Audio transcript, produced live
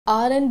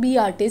R&B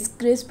artist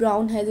Chris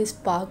Brown has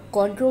sparked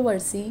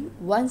controversy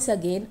once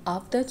again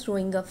after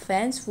throwing a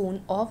fan's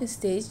phone off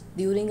stage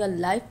during a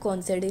live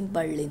concert in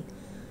Berlin.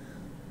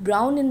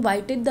 Brown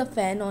invited the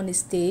fan on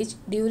stage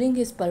during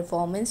his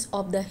performance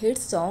of the hit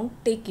song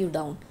Take You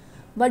Down,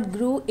 but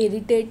grew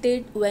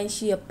irritated when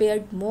she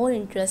appeared more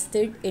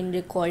interested in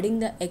recording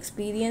the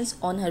experience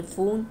on her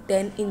phone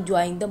than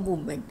enjoying the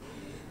moment.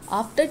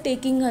 After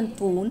taking her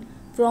phone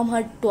from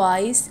her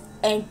twice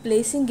and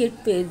placing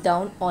it face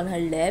down on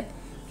her lap,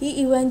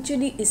 he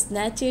eventually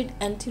snatched it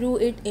and threw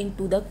it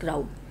into the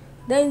crowd.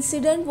 The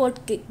incident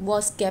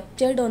was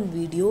captured on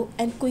video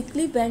and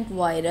quickly went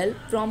viral,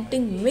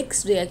 prompting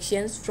mixed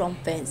reactions from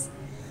fans.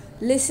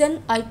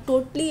 Listen, I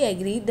totally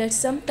agree that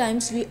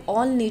sometimes we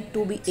all need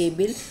to be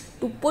able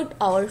to put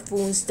our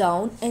phones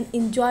down and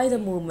enjoy the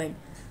moment.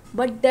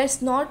 But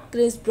that's not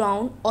Chris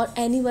Brown or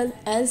anyone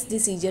else's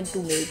decision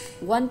to make,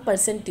 one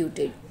person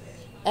tweeted.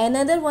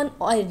 Another one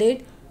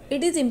added,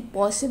 it is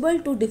impossible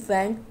to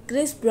defend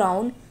Chris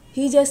Brown,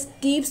 he just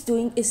keeps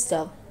doing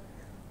stuff.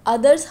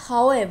 Others,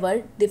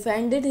 however,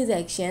 defended his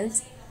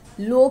actions.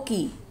 Low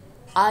key,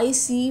 I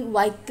see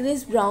why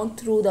Chris Brown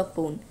threw the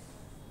phone.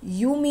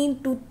 You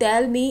mean to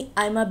tell me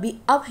I'ma be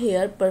up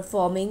here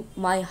performing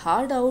my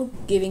heart out,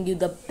 giving you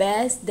the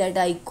best that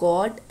I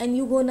got, and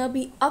you gonna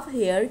be up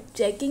here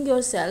checking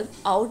yourself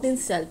out in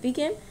selfie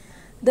game?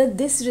 The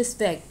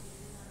disrespect.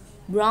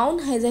 Brown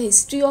has a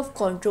history of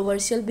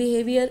controversial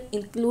behavior,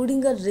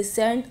 including a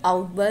recent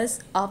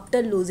outburst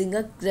after losing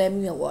a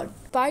Grammy Award.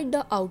 Despite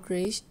the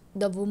outrage,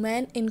 the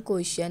woman in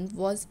question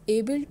was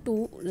able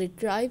to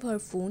retrieve her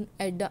phone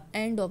at the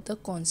end of the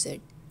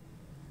concert.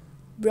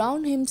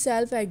 Brown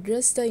himself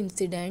addressed the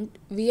incident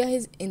via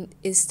his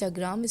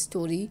Instagram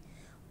story,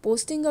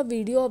 posting a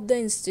video of the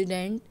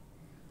incident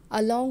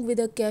along with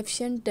a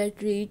caption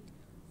that read,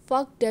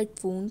 "Fuck that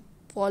phone,"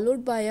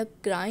 followed by a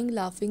crying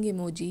laughing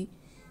emoji.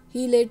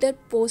 He later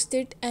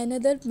posted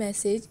another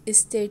message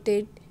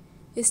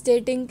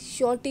stating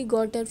Shorty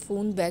got her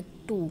phone back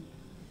too.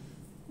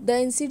 The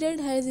incident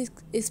has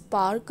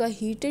sparked a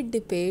heated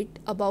debate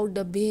about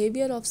the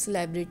behavior of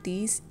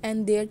celebrities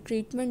and their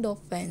treatment of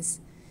fans,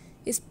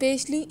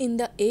 especially in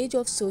the age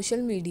of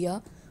social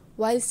media.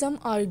 While some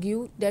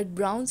argue that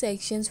Brown's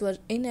actions were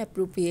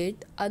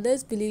inappropriate,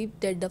 others believe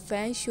that the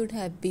fans should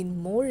have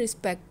been more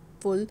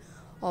respectful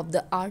of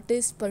the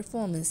artist's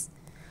performance.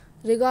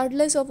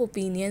 Regardless of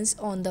opinions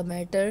on the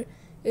matter,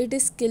 it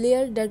is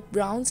clear that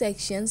Brown's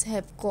actions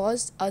have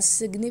caused a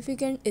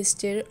significant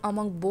stir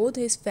among both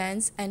his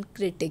fans and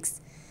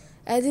critics.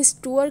 As his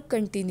tour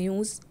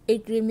continues,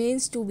 it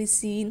remains to be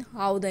seen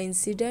how the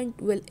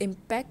incident will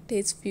impact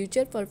his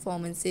future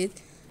performances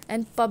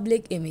and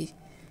public image.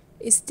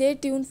 Stay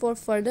tuned for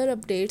further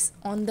updates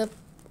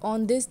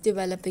on this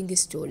developing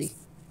story.